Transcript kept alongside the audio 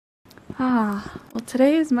Well,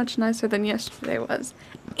 today is much nicer than yesterday was.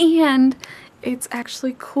 And it's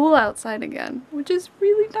actually cool outside again, which is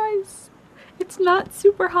really nice. It's not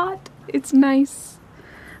super hot. It's nice.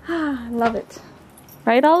 I love it.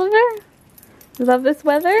 Right, Oliver? You love this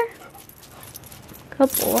weather?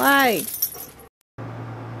 Good boy.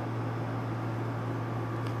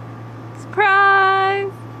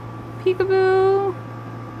 Surprise! Peekaboo!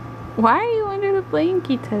 Why are you under the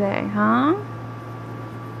blankie today, huh?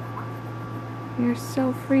 You're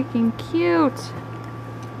so freaking cute.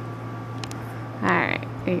 Alright,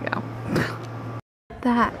 there you go.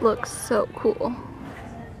 That looks so cool.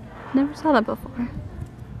 Never saw that before.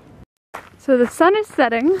 So the sun is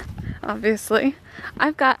setting, obviously.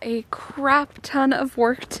 I've got a crap ton of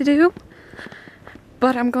work to do,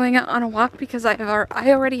 but I'm going out on a walk because I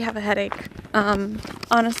already have a headache.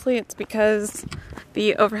 Honestly, it's because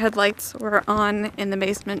the overhead lights were on in the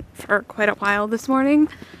basement for quite a while this morning,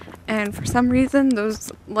 and for some reason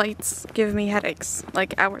those lights give me headaches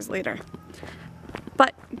like hours later.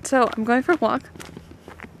 But so I'm going for a walk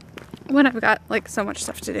when I've got like so much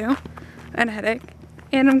stuff to do and a headache,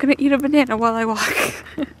 and I'm gonna eat a banana while I walk.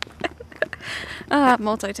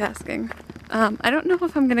 Multitasking. I don't know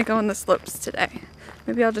if I'm gonna go on the slopes today.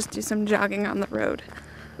 Maybe I'll just do some jogging on the road,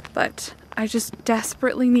 but I just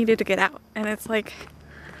desperately needed to get out, and it's like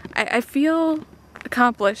I feel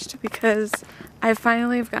accomplished because I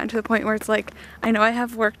finally have gotten to the point where it's like I know I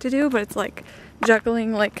have work to do, but it's like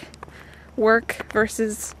juggling like work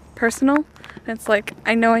versus personal. And it's like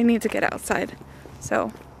I know I need to get outside,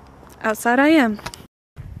 so outside I am.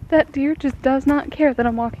 That deer just does not care that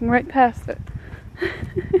I'm walking right past it.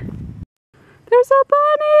 There's a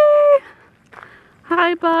bunny!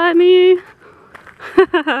 Hi, bunny!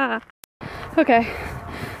 Okay,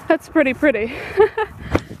 that's pretty.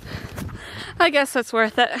 I guess that's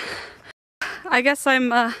worth it. I guess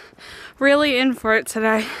I'm really in for it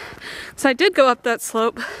today. So I did go up that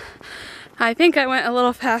slope. I think I went a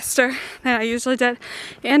little faster than I usually did,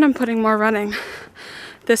 and I'm putting more running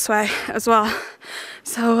this way as well.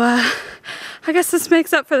 So I guess this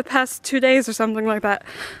makes up for the past 2 days or something like that.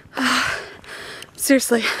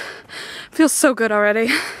 Seriously, feels so good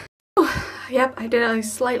already. Yep, I did a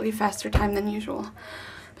slightly faster time than usual,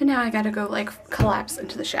 but now I gotta go like collapse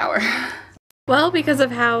into the shower. Well, because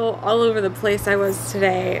of how all over the place I was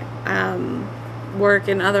today, work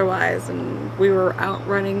and otherwise, and we were out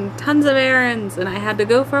running tons of errands, and I had to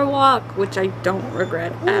go for a walk, which I don't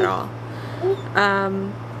regret at all.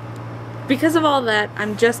 Because of all that,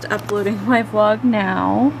 I'm just uploading my vlog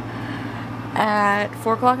now at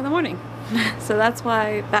 4 o'clock in the morning. So that's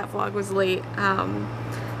why that vlog was late.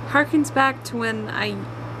 Harkens back to when I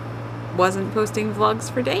wasn't posting vlogs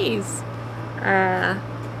for days.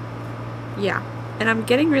 Yeah, and I'm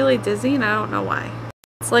getting really dizzy and I don't know why.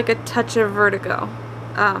 It's like a touch of vertigo.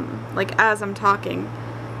 Like as I'm talking,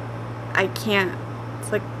 I can't,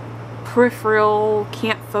 it's like peripheral,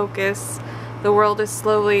 can't focus. The world is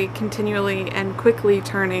slowly, continually, and quickly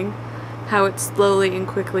turning. How it's slowly and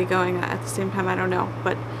quickly going at the same time, I don't know,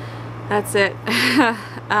 but that's it.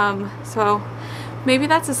 So maybe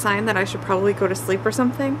that's a sign that I should probably go to sleep or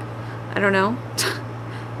something. I don't know.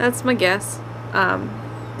 That's my guess.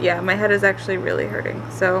 Yeah, my head is actually really hurting,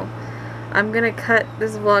 so I'm gonna cut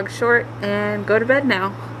this vlog short and go to bed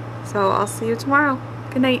now. So I'll see you tomorrow.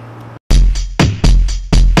 Good night.